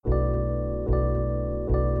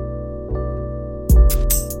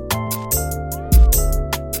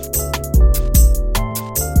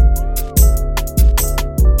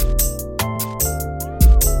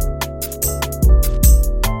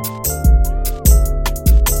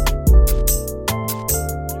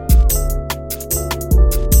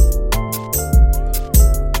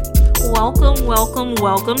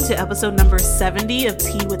welcome to episode number 70 of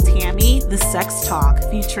Tea with Tammy, the Sex Talk,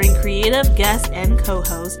 featuring creative guest and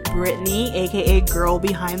co-host Brittany, aka Girl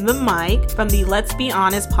Behind the Mic, from the Let's Be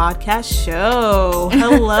Honest podcast show.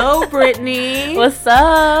 Hello, Brittany. What's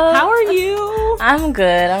up? How are you? I'm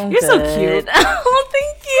good. You're so cute. Oh,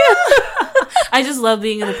 thank you. I just love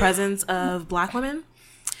being in the presence of Black women.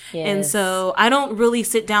 Yes. And so I don't really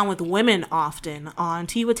sit down with women often on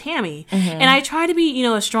Tea with Tammy. Mm-hmm. And I try to be,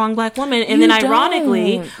 a strong Black woman. And then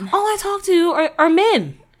ironically, all I talk to are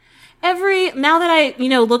men. Now that I,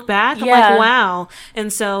 look back, I'm like, wow.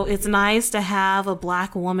 And so it's nice to have a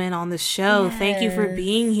Black woman on the show. Yes. Thank you for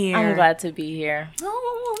being here. I'm glad to be here.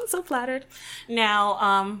 Oh, I'm so flattered.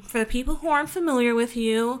 Now, for the people who aren't familiar with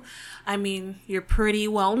you, you're pretty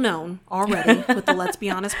well known already with the Let's Be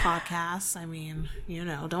Honest podcast.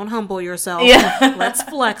 Don't humble yourself. Yeah. Let's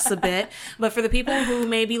flex a bit. But for the people who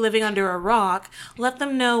may be living under a rock, let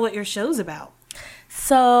them know what your show's about.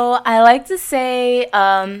 So I like to say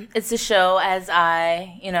it's a show as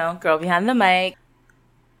I, girl behind the mic,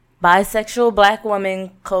 bisexual Black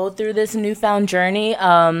woman go through this newfound journey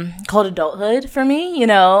called adulthood for me.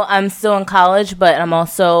 I'm still in college, but I'm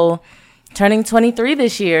also turning 23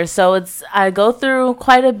 this year. So I go through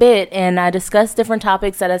quite a bit and I discuss different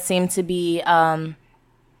topics that seem to be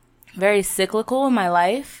very cyclical in my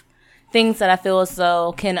life, things that I feel as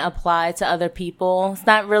though can apply to other people. It's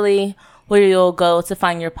not really where you'll go to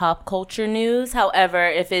find your pop culture news. However,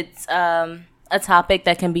 if it's a topic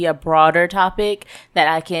that can be a broader topic that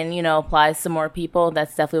I can, apply to some more people,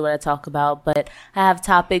 that's definitely what I talk about. But I have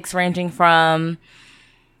topics ranging from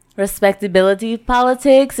respectability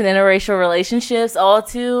politics and interracial relationships all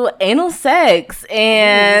to anal sex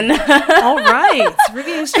and all right, we're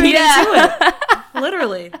getting straight into it,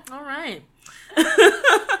 literally. All right.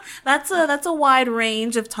 That's a wide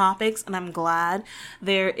range of topics, and I'm glad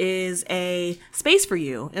there is a space for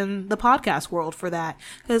you in the podcast world for that,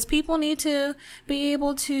 because people need to be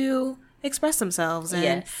able to express themselves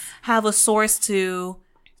and have a source to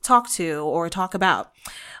talk to or talk about.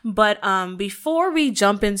 But before we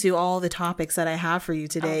jump into all the topics that I have for you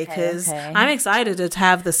today, because I'm excited to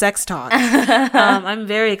have the sex talk. I'm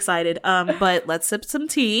very excited. But let's sip some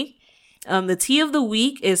tea. The tea of the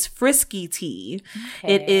week is Frisky tea.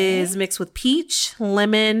 Okay. It is mixed with peach,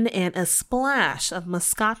 lemon, and a splash of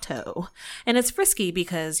Moscato. And it's frisky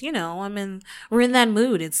because, we're in that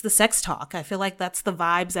mood. It's the sex talk. I feel like that's the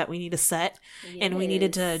vibes that we need to set. Yes. And we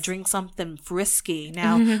needed to drink something frisky.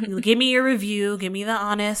 Now, give me your review. Give me the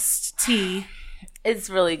honest tea.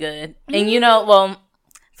 It's really good. And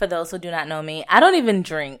for those who do not know me, I don't even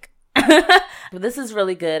drink. But this is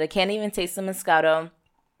really good. I can't even taste the Moscato.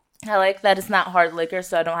 I like that it's not hard liquor,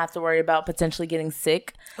 so I don't have to worry about potentially getting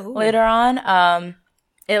sick later on.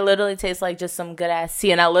 It literally tastes like just some good-ass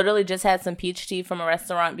tea. And I literally just had some peach tea from a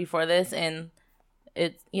restaurant before this, and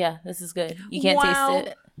this is good. You can't taste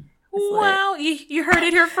it. Wow, you heard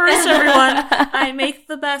it here first, everyone. I make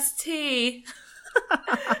the best tea.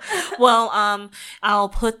 Well, I'll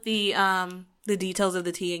put the details of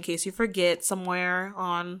the tea in case you forget somewhere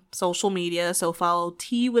on social media. So follow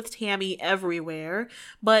Tea with Tammy everywhere.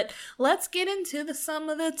 But let's get into some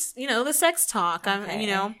of the sex talk.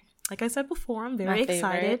 Like I said before, I'm very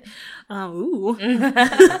excited. But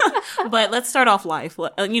let's start off life.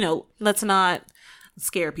 Let's not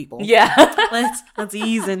scare people. Yeah. let's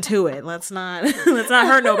ease into it. Let's not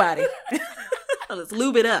hurt nobody. Let's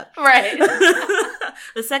lube it up. Right.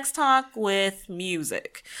 The sex talk with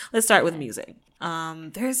music. Let's start with music.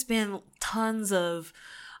 There's been tons of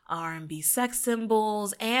R&B sex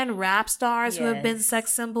symbols and rap stars who have been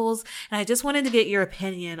sex symbols. And I just wanted to get your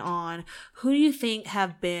opinion on who do you think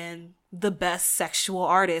have been the best sexual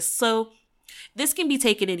artists. So this can be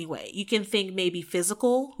taken anyway. You can think maybe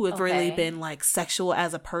physical, who have really been like sexual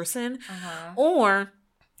as a person, or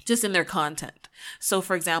just in their content. So,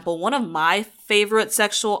 for example, one of my favorite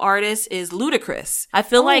sexual artists is Ludacris. I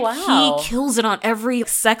feel he kills it on every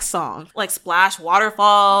sex song, like Splash,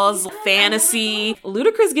 Waterfalls, Fantasy.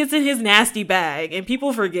 Ludacris gets in his nasty bag, and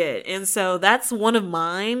people forget. And so that's one of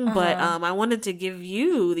mine. But I wanted to give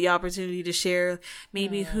you the opportunity to share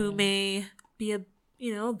maybe who may be a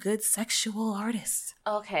good sexual artist.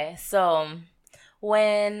 Okay, so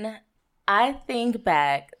when I think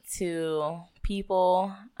back to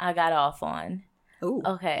people I got off on. Ooh.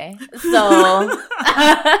 Okay, so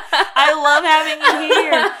I love having you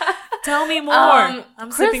here. Tell me more.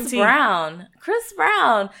 I'm sipping tea. Chris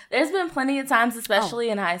Brown. There's been plenty of times, especially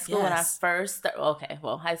in high school when I first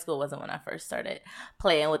high school wasn't when I first started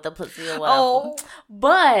playing with the pussy or whatever.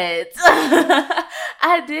 But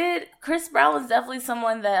Chris Brown was definitely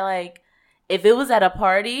someone that, like, if it was at a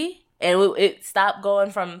party and it stopped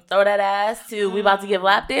going from throw that ass to we about to give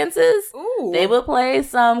lap dances. Ooh. They would play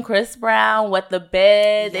some Chris Brown, Wet the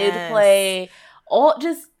Bed. Yes. They would play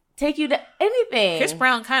just take you to anything. Chris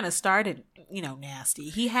Brown kind of started, nasty.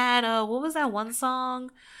 He had what was that one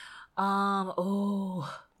song?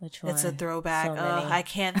 Which one? It's a throwback. So I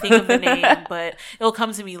can't think of the name, but it'll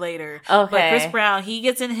come to me later. Okay. But Chris Brown, he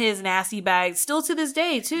gets in his nasty bag still to this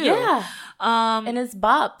day too. Yeah. And his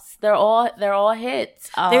bops, they're all hits.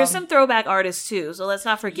 There's some throwback artists too, so let's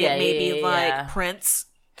not forget like Prince.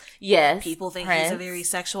 Yes. People think Prince. He's a very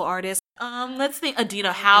sexual artist. Let's think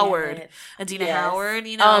Adina Howard. Howard,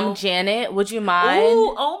 Janet, would you mind?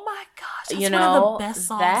 Ooh, oh my gosh. That's one of the best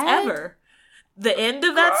songs ever. The end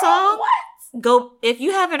of that song? What? Go, if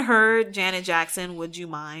you haven't heard Janet Jackson, would you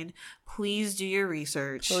mind? Please do your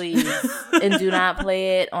research. Please. And do not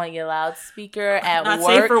play it on your loudspeaker at not work.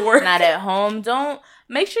 Safe for work. Not at home. Don't.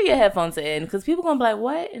 Make sure your headphones are in because people going to be like,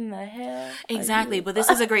 what in the hell? Exactly. But this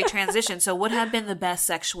is a great transition. So what have been the best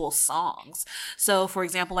sexual songs? So, for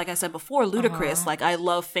example, like I said before, Ludacris, like I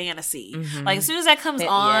love Fantasy. Mm-hmm. Like as soon as that comes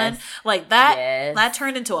on, like that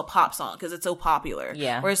turned into a pop song because it's so popular.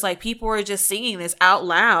 Yeah. Where it's like people are just singing this out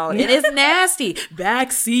loud. It is nasty.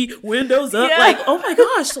 Backseat, windows up. Yeah. Like, oh my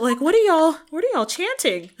gosh. Like what are y'all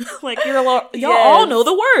chanting? Like y'all all know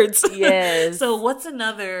the words. Yes. So what's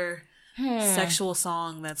another sexual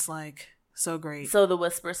song that's like so great? So the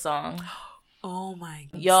Whisper song. Oh my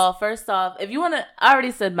goodness. Y'all, first off, if you want to, I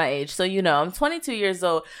already said my age, so I'm 22 years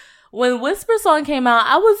old. When Whisper song came out,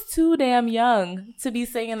 I was too damn young to be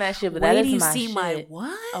singing that shit, but that is my shit. My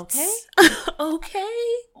what? Okay. Okay.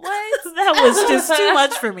 What? That was just too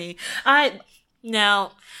much for me.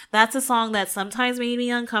 Now, that's a song that sometimes made me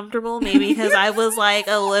uncomfortable, maybe because I was like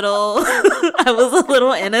I was a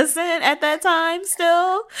little innocent at that time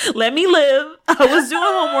still. Let me live. I was doing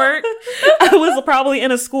homework. I was probably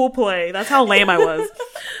in a school play. That's how lame I was.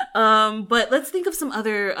 But let's think of some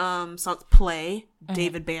other songs. Play.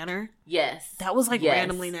 David Banner. Yes. That was like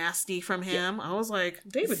randomly nasty from him. Yeah. I was like,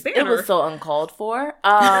 David Banner. It was so uncalled for.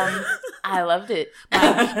 I loved it.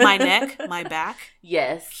 My neck, my back.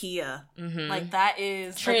 Yes. Kia. Mm-hmm. Like that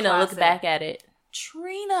is Trina, look back at it.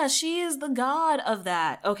 Trina, she is the god of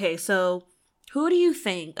that. Okay, so who do you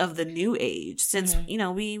think of the new age? Since,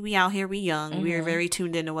 we out here, we young. We are very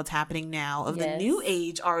tuned into what's happening now. Of the new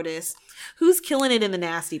age artists. Who's killing it in the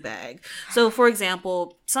nasty bag? So, for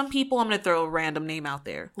example, some people, I'm going to throw a random name out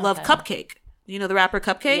there. Love Cupcake. You know the rapper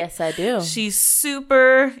Cupcake? Yes, I do. She's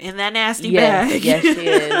super in that nasty bag. Yes, she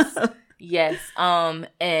is. Yes.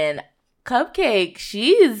 And Cupcake,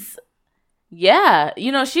 she's, she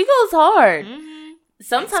goes hard. Mm-hmm.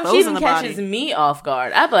 Sometimes she even catches me off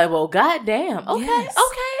guard. I'd be like, well, goddamn. Okay,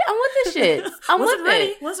 I'm with this shit. Wasn't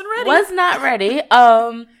ready. Was not ready.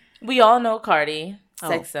 We all know Cardi.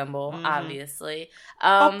 Sex symbol, obviously.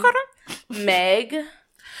 Meg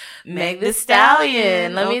the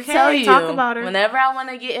Stallion. Let me tell you. Talk about her. Whenever I want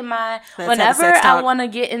to get in I want to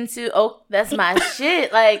get into, that's my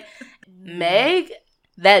shit. Like, Meg,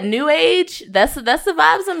 that new age, that's the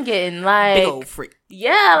vibes I'm getting. Like, big old freak.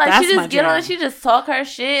 Yeah, like that's she just get on, she just talk her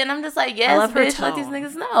shit, and I'm just like, yes, bitch, let these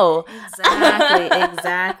niggas know.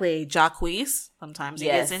 Exactly. Jacquees, sometimes he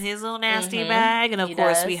gets in his little nasty bag, and of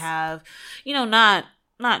course we have, not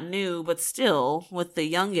new, but still with the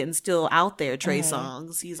youngin still out there, Trey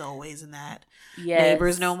Songz. He's always in that. Yes.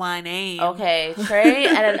 Neighbors Know My Name. Okay, Trey.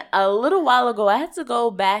 And a little while ago, I had to go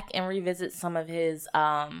back and revisit some of his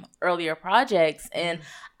earlier projects, and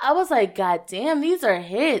I was like, God damn, these are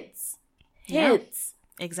hits. Hits.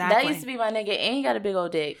 Yeah, exactly. That used to be my nigga, and he got a big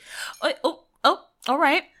old dick. Oh, all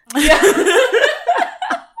right. Yeah.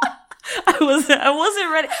 I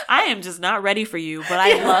wasn't ready. I am just not ready for you, but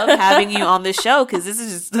I love having you on the show because this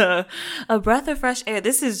is just a breath of fresh air.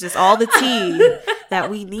 This is just all the tea that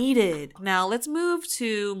we needed. Now let's move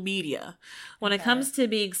to media. When it comes to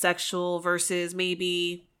being sexual versus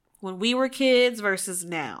maybe when we were kids versus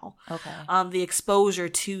now. Okay. The exposure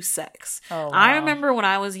to sex. Oh, wow. I remember when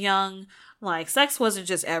I was young, like sex wasn't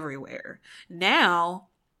just everywhere. Now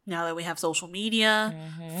that we have social media,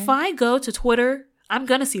 if I go to Twitter, I'm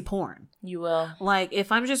going to see porn. You will. Like,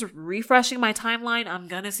 if I'm just refreshing my timeline, I'm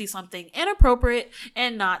going to see something inappropriate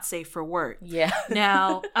and not safe for work. Yeah.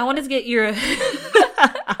 Now, I wanted to get your...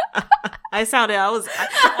 I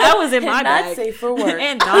was in my bag. Not safe for work.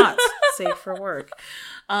 And not safe for work.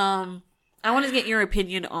 I wanted to get your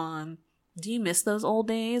opinion on, do you miss those old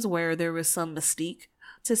days where there was some mystique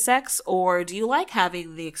to sex? Or do you like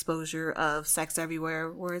having the exposure of sex everywhere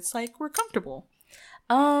where it's like we're comfortable?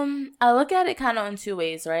 I look at it kind of in two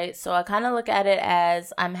ways, right? So I kind of look at it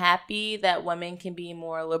as I'm happy that women can be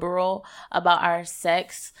more liberal about our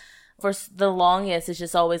sex for the longest, it's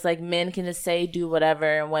just always like men can just say, do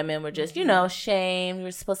whatever, and women were just, shamed.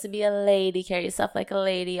 You're supposed to be a lady, carry yourself like a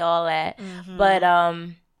lady, all that. But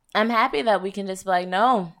I'm happy that we can just be like,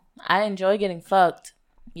 no, I enjoy getting fucked.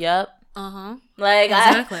 Yep. Like,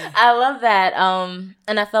 exactly. I love that.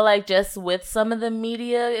 And I feel like just with some of the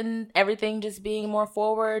media and everything just being more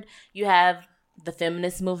forward, you have the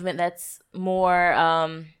feminist movement that's more,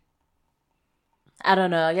 I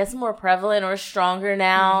don't know, I guess more prevalent or stronger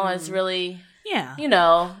now. It's really... Yeah.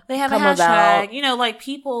 They have a hashtag. Like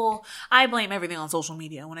people, I blame everything on social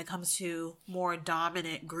media when it comes to more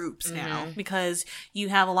dominant groups now, because you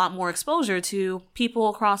have a lot more exposure to people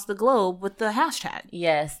across the globe with the hashtag.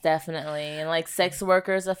 Yes, definitely. And like sex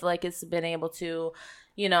workers, I feel like it's been able to,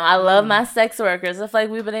 I love my sex workers. I feel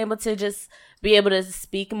like we've been able to just be able to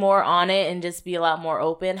speak more on it and just be a lot more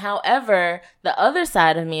open. However, the other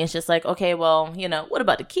side of me is just like, okay, well, what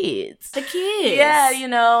about the kids? The kids. Yeah,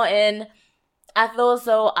 and I feel as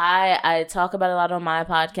though I talk about it a lot on my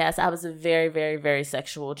podcast. I was a very, very, very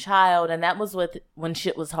sexual child, and that was when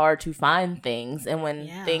shit was hard to find things and when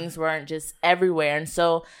things weren't just everywhere. And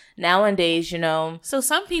so nowadays, So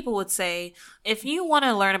some people would say, if you want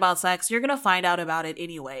to learn about sex, you're going to find out about it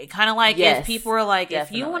anyway. Kind of like if people are like,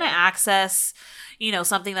 definitely. If you want to access,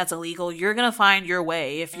 something that's illegal, you're going to find your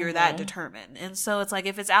way if you're that determined. And so it's like,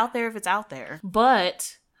 if it's out there, it's out there.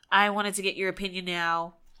 But I wanted to get your opinion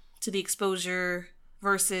now to the exposure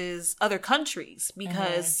versus other countries,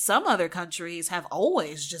 because some other countries have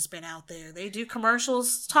always just been out there. They do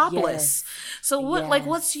commercials topless. So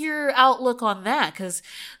what's your outlook on that? Because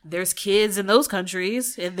there's kids in those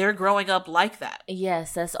countries and they're growing up like that.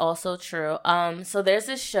 Yes, that's also true. So there's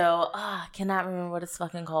this show, I cannot remember what it's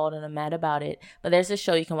fucking called and I'm mad about it, but there's this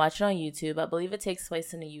show, you can watch it on YouTube. I believe it takes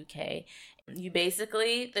place in the UK.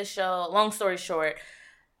 The show, long story short,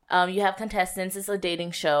 you have contestants. It's a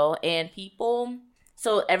dating show, and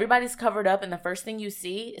so everybody's covered up, and the first thing you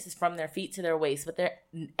see is from their feet to their waist, but they're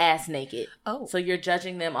ass naked. Oh. So you're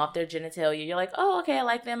judging them off their genitalia. You're like, oh, okay, I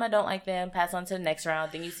like them, I don't like them. Pass on to the next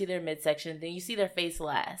round. Then you see their midsection. Then you see their face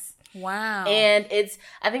last. Wow. And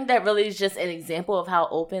I think that really is just an example of how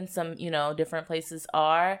open some, different places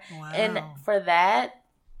are. Wow. And for that,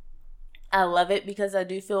 I love it because I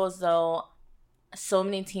do feel as though so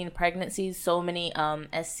many teen pregnancies, so many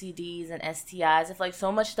STDs and STIs. It's like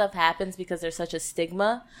so much stuff happens because there's such a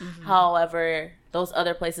stigma. However, those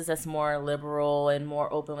other places that's more liberal and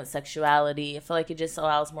more open with sexuality, I feel like it just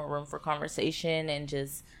allows more room for conversation and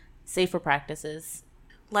just safer practices.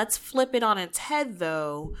 Let's flip it on its head,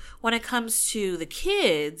 though, when it comes to the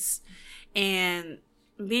kids and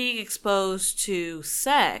being exposed to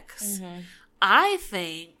sex. I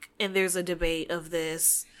think, and there's a debate of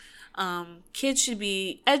this, kids should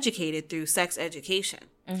be educated through sex education.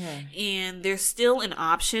 And there's still an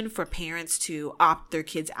option for parents to opt their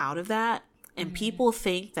kids out of that. And people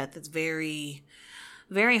think that that's very,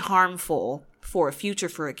 very harmful for a future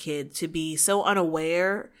for a kid to be so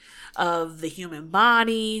unaware of the human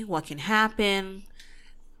body, what can happen,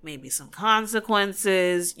 maybe some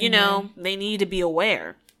consequences. They need to be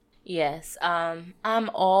aware. Yes. I'm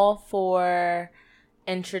all for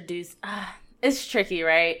it's tricky,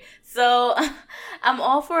 right? So I'm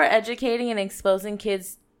all for educating and exposing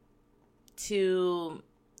kids to,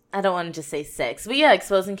 I don't want to just say sex, but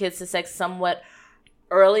exposing kids to sex somewhat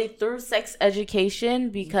early through sex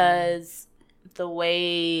education, because the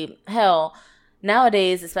way,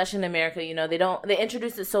 nowadays, especially in America, they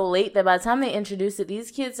introduce it so late that by the time they introduce it,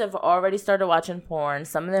 these kids have already started watching porn.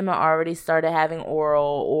 Some of them are already started having oral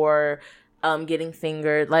or getting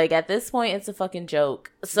fingered. Like, at this point, it's a fucking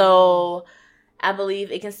joke. So I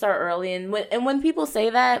believe it can start early. And when people say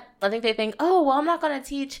that, I think they think, oh, well, I'm not going to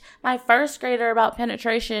teach my first grader about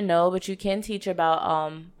penetration. No, but you can teach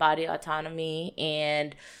about body autonomy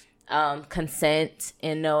and consent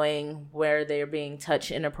and knowing where they're being touched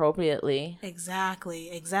inappropriately.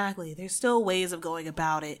 Exactly. There's still ways of going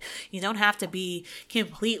about it. You don't have to be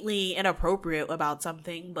completely inappropriate about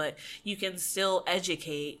something, but you can still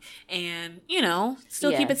educate and,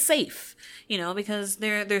 still keep it safe, because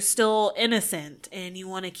they're still innocent and you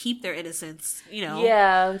want to keep their innocence,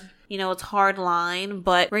 Yeah. It's hard line,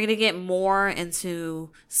 but we're going to get more into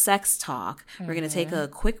sex talk. We're going to take a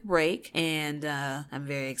quick break, and I'm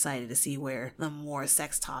very excited to see where the more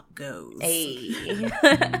sex talk goes. Hey.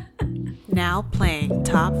 Now playing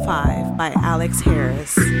Top 5 by Alex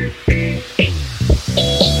Harris.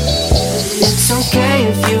 It's okay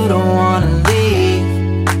if you don't want to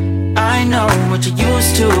leave. I know what you're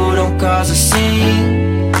used to, don't cause a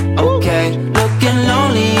scene. Okay, looking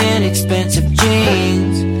lonely in expensive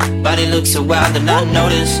jeans. Body looking look so wild and I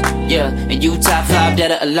notice. Yeah, and you top 5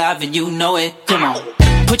 dead or alive and you know it. Come on.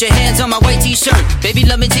 Put your hands on my white t-shirt. Baby,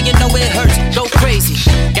 love me till you know it hurts. Go crazy.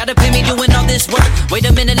 Gotta pay me doing all this work. Wait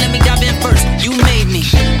a minute, let me dive in first. You made me.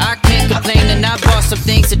 I can't complain and I bought some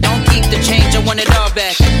things, so don't keep the change. I want it all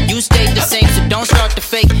back. You stayed the same, so don't start the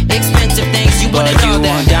fake. Expensive things, you want it all that.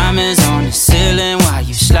 You want diamonds on the ceiling while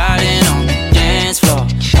you sliding on the dance floor.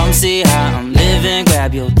 Come see how I'm living.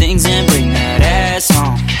 Grab your things and bring that ass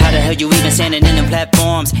home. How the hell you even standing in them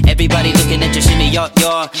platforms? Everybody looking at your shimmy, y'all.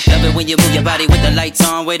 Love it when you move your body with the lights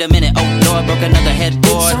on. Wait a minute, oh Lord, broke another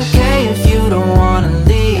headboard. It's okay if you don't wanna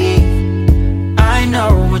leave. I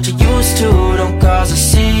know what you're used to, don't cause a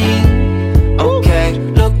scene. Okay,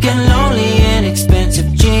 looking lonely in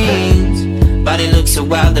expensive jeans. Body looks so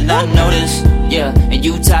wild and I notice. Yeah, and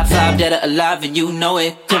you top 5 dead or alive and you know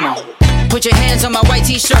it. Come on. Put your hands on my white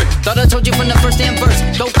t-shirt. Thought I told you from the first damn verse.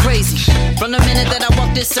 Go crazy. From the minute that I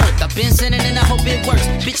walk this earth, I've been sinning and I hope it works.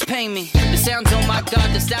 Bitch, pay me. The sounds, oh my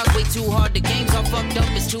god, the sound's way too hard. The game's all fucked up,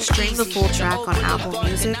 it's too Stream the full track on Apple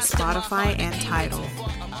Music, Spotify, and Tidal.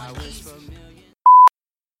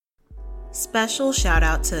 Special shout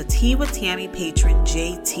out to Tea with Tammy patron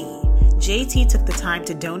JT. JT took the time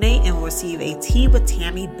to donate and will receive a Tea with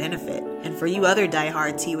Tammy benefit. And for you other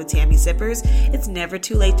diehard Tea with Tammy sippers, it's never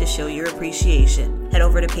too late to show your appreciation. Head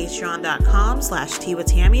over to patreon.com/Tea with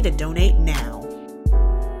Tammy to donate now.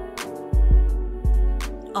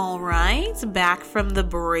 All right, back from the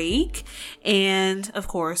break. And of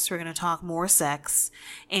course, we're going to talk more sex.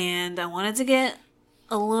 And I wanted to get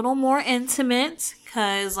a little more intimate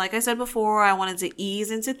because, like I said before, I wanted to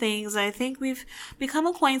ease into things. I think we've become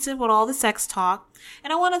acquainted with all the sex talk,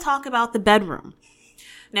 and I want to talk about the bedroom.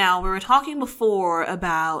 Now, we were talking before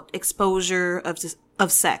about exposure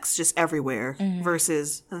of sex just everywhere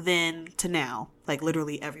versus then to now, like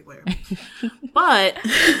literally everywhere. But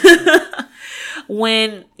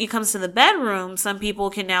when it comes to the bedroom, some people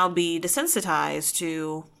can now be desensitized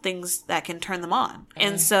to things that can turn them on.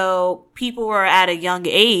 And so people are at a young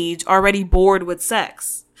age already bored with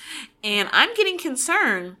sex. And I'm getting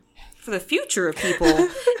concerned for the future of people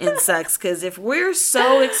in sex, because if we're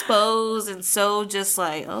so exposed and so just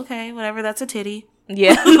like, okay, whatever, that's a titty.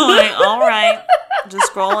 Yeah. Like, all right.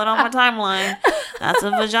 Just scrolling on my timeline. That's a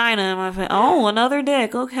vagina in my face. Oh, another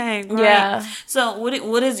dick. Okay, great. Yeah. So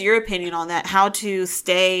what is your opinion on that? How to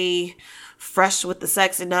stay fresh with the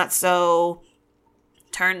sex and not so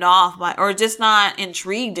turned off by, or just not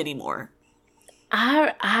intrigued anymore?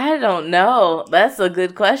 I don't know. That's a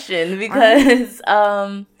good question because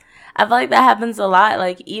I feel like that happens a lot.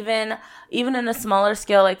 Like even in a smaller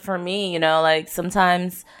scale, like for me, you know, like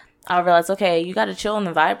sometimes I realize, okay, you got to chill on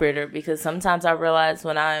the vibrator, because sometimes I realize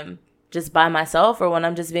when I'm just by myself or when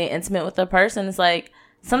I'm just being intimate with a person, it's like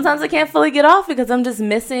sometimes I can't fully get off because I'm just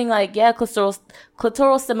missing, like, yeah,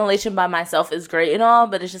 clitoral stimulation by myself is great and all,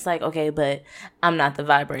 but it's just like, okay, but I'm not the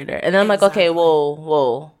vibrator. And then I'm like, okay,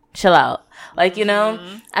 whoa, chill out. Like, you know,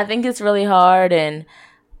 I think it's really hard. And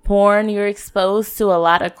porn, you're exposed to a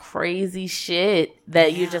lot of crazy shit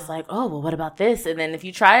that you're just like, oh, well, what about this? And then if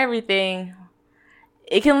you try everything,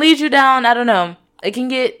 it can lead you down, I don't know. It can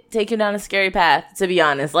take you down a scary path, to be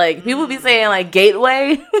honest. Like, people be saying, like,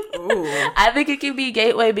 gateway. I think it can be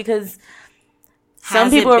gateway because some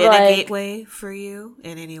people are like... Has it been a gateway for you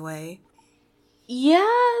in any way? Yeah,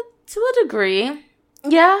 to a degree.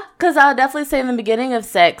 Yeah, because I'll definitely say in the beginning of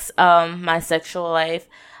sex, my sexual life,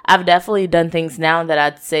 I've definitely done things now that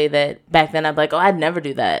I'd say that back then I'd be like, oh, I'd never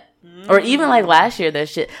do that. Or even like last year, there's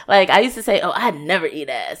shit. Like, I used to say, oh, I'd never eat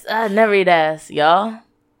ass. I'd never eat ass. Y'all,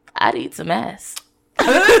 I'd eat some ass.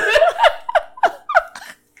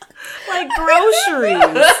 Like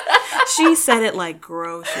groceries. She said it like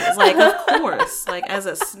groceries. Like, of course. Like, as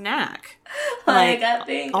a snack. Like I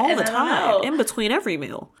think. All the time. In between every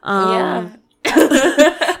meal. Yeah.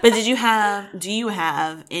 But do you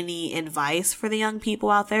have any advice for the young people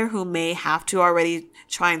out there who may have to already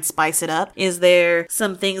try and spice it up? Is there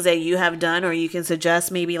some things that you have done or you can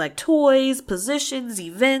suggest, maybe like toys, positions,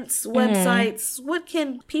 events, websites? What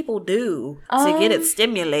can people do to get it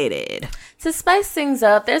stimulated? To spice things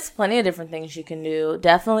up, there's plenty of different things you can do.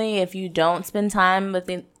 Definitely, if you don't spend time with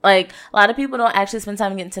like, a lot of people don't actually spend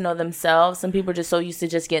time getting to know themselves. Some people are just so used to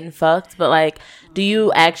just getting fucked. But, like, do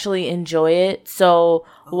you actually enjoy it? So,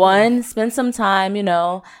 one, spend some time, you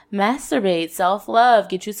know, masturbate, self-love,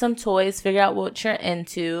 get you some toys, figure out what you're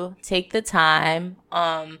into, take the time.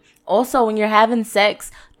 Also, when you're having sex,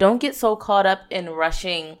 don't get so caught up in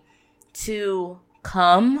rushing to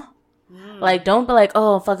come. Like, don't be like,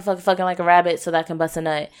 oh, fucking like a rabbit so that I can bust a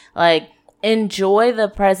nut. Like, enjoy the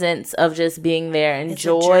presence of just being there.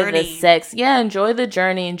 Enjoy the sex. Yeah, enjoy the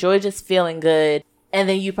journey. Enjoy just feeling good. And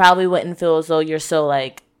then you probably wouldn't feel as though you're so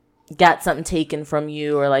like got something taken from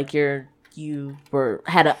you, or like you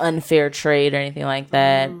had an unfair trade or anything like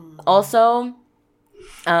that. Also,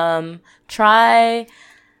 try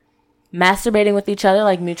masturbating with each other,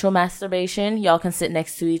 like mutual masturbation. Y'all can sit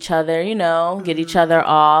next to each other, you know, get each other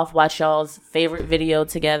off, watch y'all's favorite video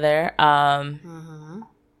together.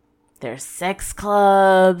 There's sex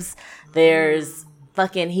clubs. There's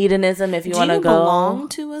fucking hedonism if you want to go. Do you belong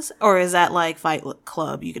to us? Or is that like Fight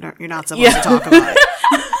Club? You're not supposed to talk about it.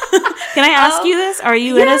 Can I ask you this? Are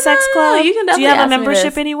you in a sex club? You can definitely. Do you have a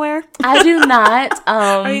membership anywhere? I do not.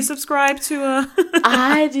 Are you subscribed to a...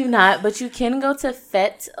 I do not, but you can go to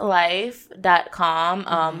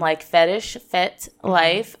fetlife.com, like fetish, fet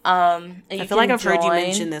life. And I feel like I've heard you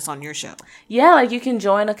mention this on your show. Yeah, like you can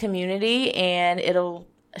join a community and it'll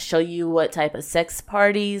show you what type of sex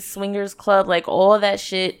parties, swingers club, like all that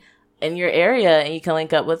shit in your area, and you can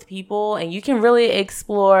link up with people and you can really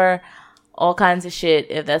explore all kinds of shit.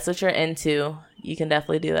 If that's what you're into, you can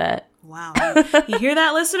definitely do that. Wow. You hear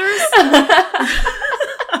that, listeners?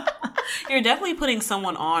 You're definitely putting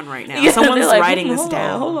someone on right now. Yeah, someone's like, writing this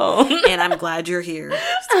down. Hold on. And I'm glad you're here.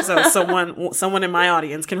 So someone in my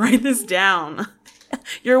audience can write this down.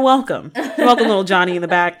 You're welcome. You're welcome, little Johnny in the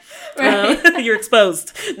back. Right. You're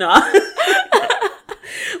exposed. No.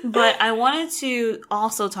 But I wanted to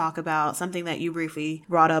also talk about something that you briefly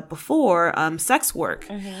brought up before, sex work.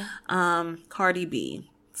 Cardi B.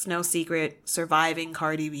 It's no secret, surviving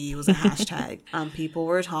Cardi B was a hashtag. People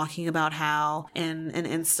were talking about how in an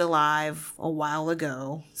Insta Live a while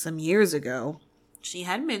ago, some years ago, she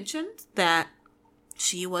had mentioned that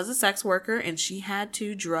she was a sex worker and she had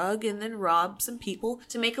to drug and then rob some people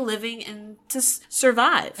to make a living and to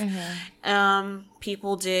survive.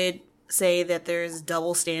 People did say that there's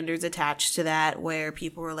double standards attached to that, where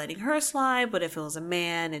people were letting her slide, but if it was a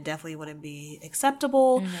man, it definitely wouldn't be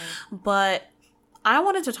acceptable. But I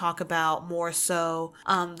wanted to talk about more so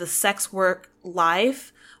the sex work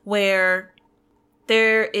life, where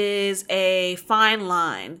there is a fine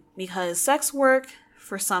line, because sex work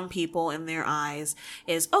for some people in their eyes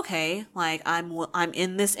is okay, like I'm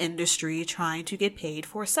in this industry trying to get paid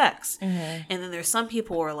for sex. And then there's some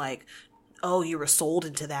people who are like, oh, you were sold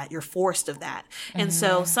into that. You're forced of that. And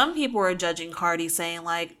so some people are judging Cardi, saying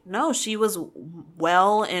like, no, she was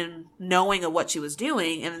well in knowing of what she was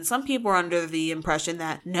doing. And then some people are under the impression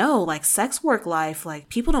that no, like sex work life, like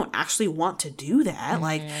people don't actually want to do that.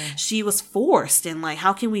 Like she was forced, and like,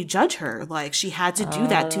 how can we judge her? Like she had to do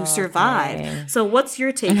that to survive. Okay. So what's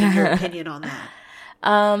your take and your opinion on that?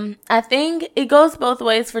 I think it goes both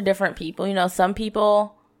ways for different people. You know, some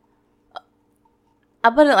people, I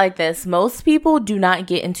put it like this. Most people do not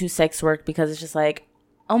get into sex work because it's just like,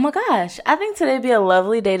 oh my gosh, I think today'd be a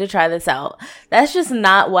lovely day to try this out. That's just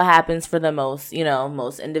not what happens for the most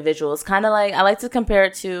individuals. Kind of like, I like to compare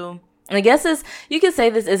it to, and I guess you could say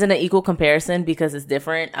this isn't an equal comparison because it's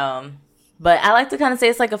different. But I like to kind of say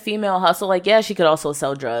it's like a female hustle. Like, yeah, she could also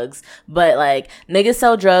sell drugs, but like niggas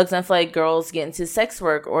sell drugs, and I feel like girls get into sex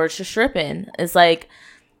work or just stripping. It's like,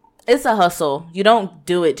 it's a hustle. You don't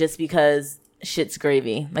do it just because shit's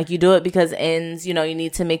gravy. Like, you do it because ends, you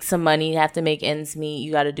need to make some money. You have to make ends meet.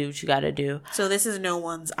 You got to do what you got to do. So this is no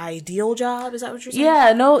one's ideal job? Is that what you're saying?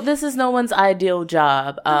 Yeah, no, this is no one's ideal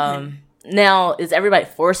job. Now, is everybody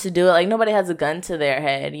forced to do it? Like, nobody has a gun to their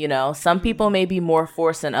head, Some people may be more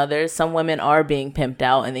forced than others. Some women are being pimped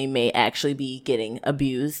out and they may actually be getting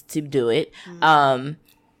abused to do it. That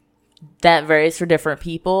varies for different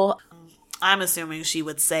people. I'm assuming she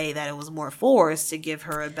would say that it was more forced to give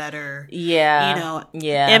her a better,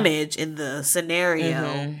 image in the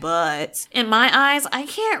scenario. But in my eyes, I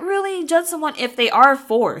can't really judge someone if they are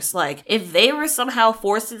forced. Like, if they were somehow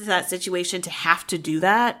forced into that situation to have to do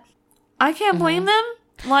that, I can't blame them.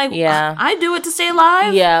 Like, yeah. I do it to stay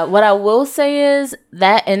alive. Yeah, what I will say is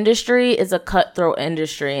that industry is a cutthroat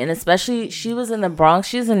industry. And especially, she was in the Bronx,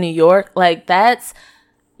 she's in New York. Like, that's...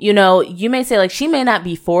 you may say, like, she may not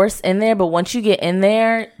be forced in there, but once you get in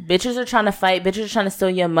there, bitches are trying to fight, bitches are trying to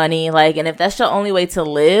steal your money, like, and if that's your only way to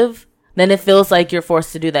live, then it feels like you're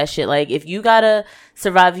forced to do that shit. Like, if you gotta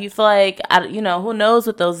survive, you feel like, who knows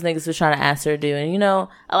what those niggas were trying to ask her to do, and, a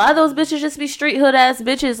lot of those bitches just be street hood ass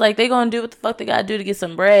bitches, like, they gonna do what the fuck they gotta do to get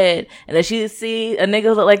some bread, and if she see a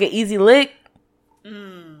nigga look like an easy lick,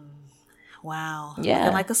 Wow. Yeah.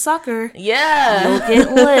 Looking like a sucker. Yeah. You'll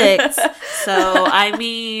get licked. So, I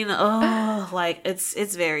mean,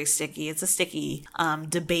 it's very sticky. It's a sticky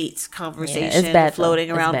debate conversation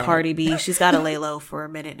floating around Cardi B. She's got to lay low for a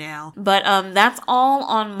minute now. But that's all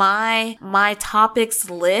on my topics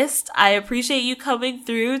list. I appreciate you coming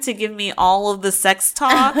through to give me all of the sex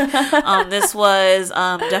talk. This was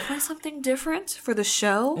definitely something different for the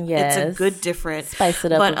show. Yes. It's a good different. Spice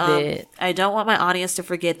it up a bit. I don't want my audience to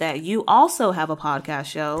forget that you also have a podcast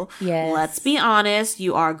show. Yes. Let's be honest.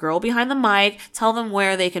 You are a girl behind the mic. Tell them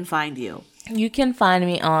where they can find you. You can find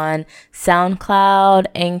me on SoundCloud,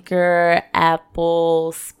 Anchor,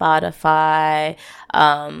 Apple, Spotify,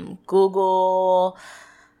 Google.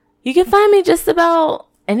 You can find me just about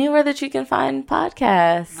anywhere that you can find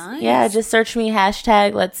podcasts. Nice. Yeah, just search me,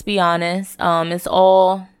 hashtag Let's Be Honest. It's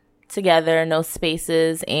all together, no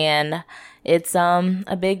spaces, and it's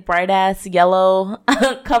a big bright ass yellow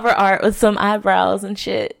cover art with some eyebrows and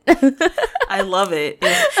shit. I love it.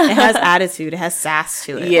 It has attitude. It has sass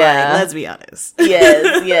to it. Yeah. Like, let's be honest.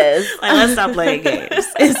 Yes. Like, let's stop playing games.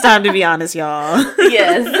 It's time to be honest, y'all.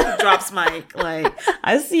 Yes. Drops mic. Like,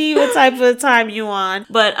 I see what type of time you on.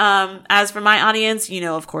 But as for my audience, you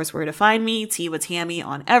know, of course, where to find me. Tea with Tammy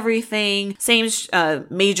on everything. Same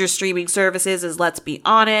major streaming services as Let's Be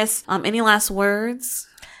Honest. Any last words?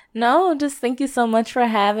 No, just thank you so much for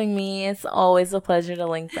having me. It's always a pleasure to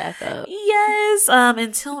link back up. Yes.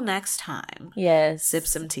 Until next time. Yes. Sip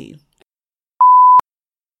some tea.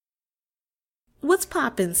 What's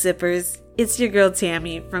poppin', sippers? It's your girl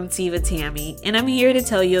Tammy from Tea with Tammy, and I'm here to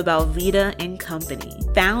tell you about Vita & Company.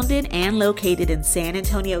 Founded and located in San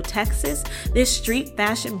Antonio, Texas, this street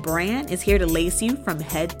fashion brand is here to lace you from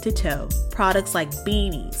head to toe. Products like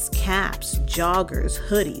beanies, caps, joggers,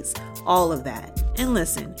 hoodies, all of that. And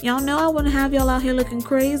listen, y'all know I wouldn't have y'all out here looking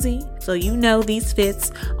crazy, so you know these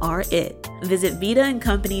fits are it. Visit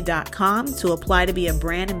VitaandCompany.com to apply to be a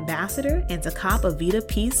brand ambassador and to cop a Vita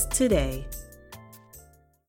piece today.